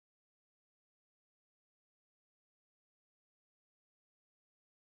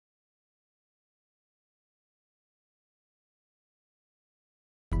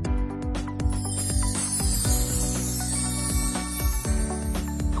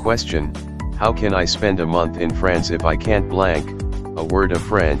Question: how can I spend a month in France if I can't blank a word of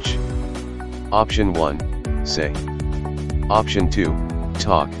French? Option 1, say. Option 2,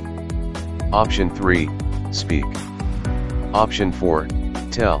 talk. Option 3, speak. Option 4,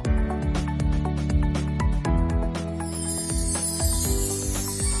 tell.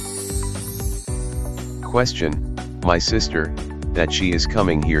 Question: my sister, that she is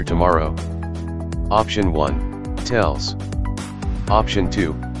coming here tomorrow. Option 1, tells. Option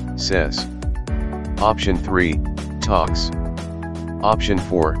 2, says. Option 3, talks. Option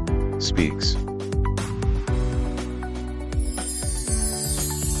 4, speaks.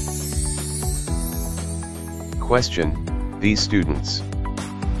 Question: these students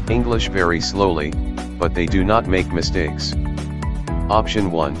English very slowly, but they do not make mistakes.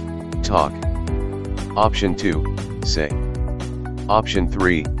 Option 1, talk. Option 2, say. Option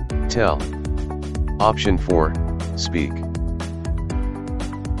 3, tell. Option 4, speak.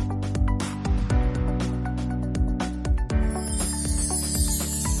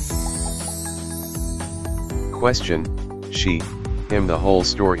 Question: she, him the whole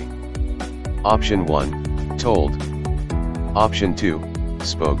story. Option 1, told. Option 2,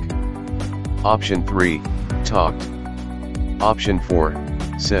 spoke. Option 3, talked. Option 4,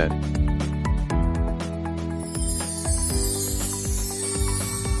 said.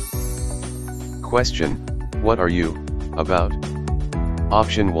 Question: what are you about?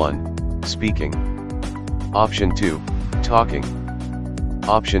 Option 1, speaking. Option 2, talking.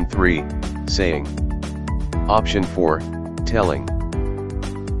 Option 3, saying. Option 4, telling.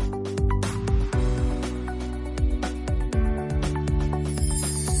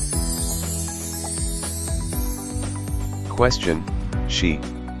 Question: she,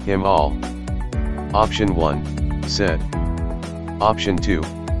 him all. Option 1, said. Option 2,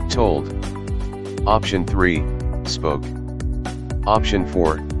 told. Option 3, spoke. Option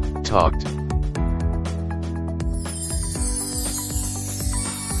 4, talked.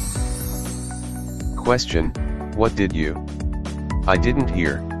 Question: what did you? I didn't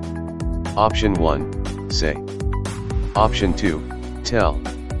hear. Option 1, say. Option 2, tell.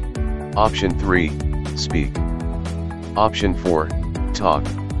 Option 3, speak. Option 4, talk.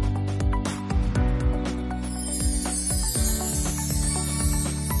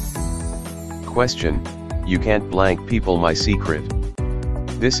 Question: you can't blank people my secret.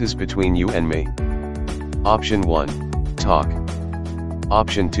 This is between you and me. Option 1, talk.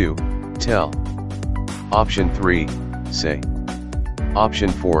 Option 2, tell. Option 3, say. Option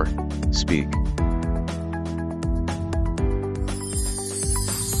 4, speak.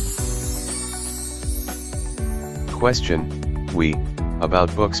 Question: we,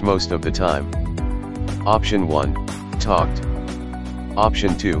 about books most of the time. Option 1, talked.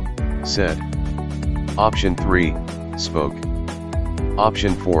 Option 2, said. Option 3, spoke.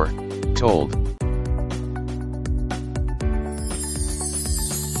 Option 4, told.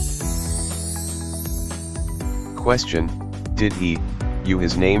 Question: did he, you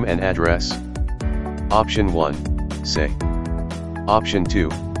his name and address? Option 1, say. Option 2,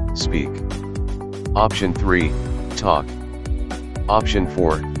 speak. Option 3, talk. Option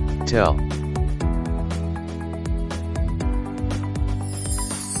 4, tell.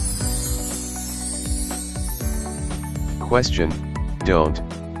 Question: don't,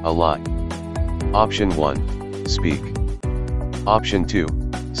 a lot. Option 1, speak. Option 2,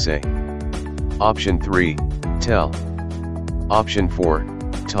 say. Option 3, tell. Option 4,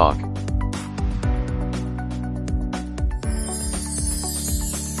 talk.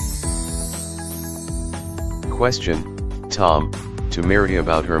 Question: Tom, to Mary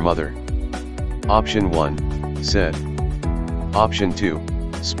about her mother. Option 1, said. Option 2,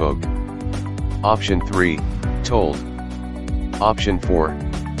 spoke. Option 3, told. Option 4,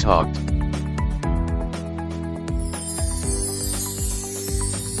 talked.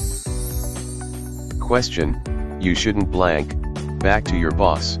 Question: you shouldn't blank, back to your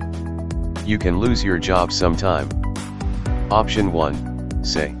boss. You can lose your job sometime. Option 1,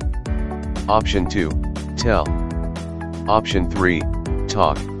 say. Option 2, tell. Option 3,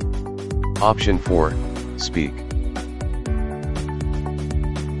 talk. Option 4, speak.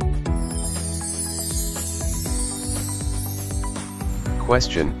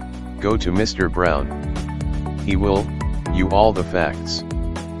 Question: go to Mr. Brown. He will, you all the facts.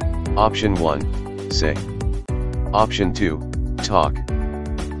 Option 1, say. Option 2, talk.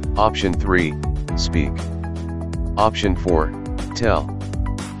 Option 3, speak. Option 4, tell.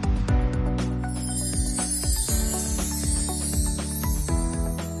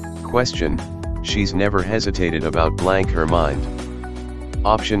 Question: she's never hesitated about blank her mind.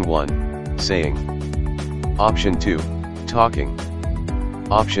 Option 1, saying. Option 2, talking.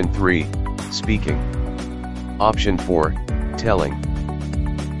 Option 3, speaking. Option 4, telling.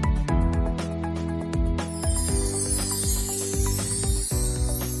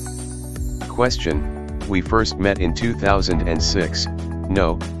 Question, we first met in 2006,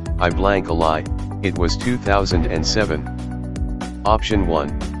 no, I blank a lie, it was 2007. Option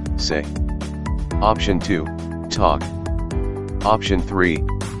 1, say. Option 2, talk. Option 3,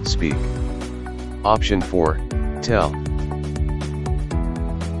 speak. Option 4, tell.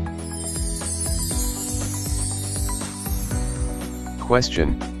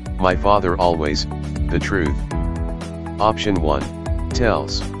 Question, my father always, the truth. Option 1,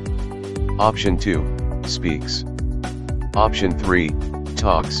 tells. Option 2, speaks. Option 3,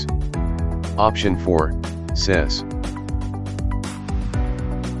 talks. Option 4, says.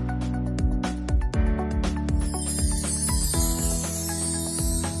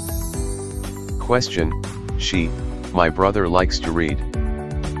 Question, she, my brother likes to read.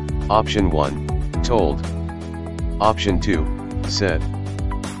 Option 1, told. Option 2, said.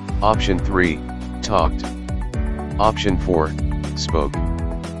 Option 3, talked. Option 4, spoke.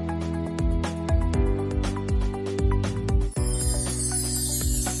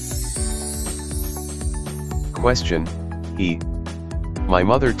 Question, he. My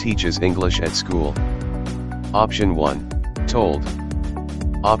mother teaches English at school. Option 1, told.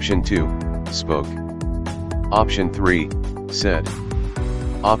 Option 2, spoke. Option 3, said.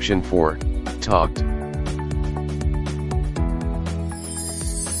 Option 4, talked.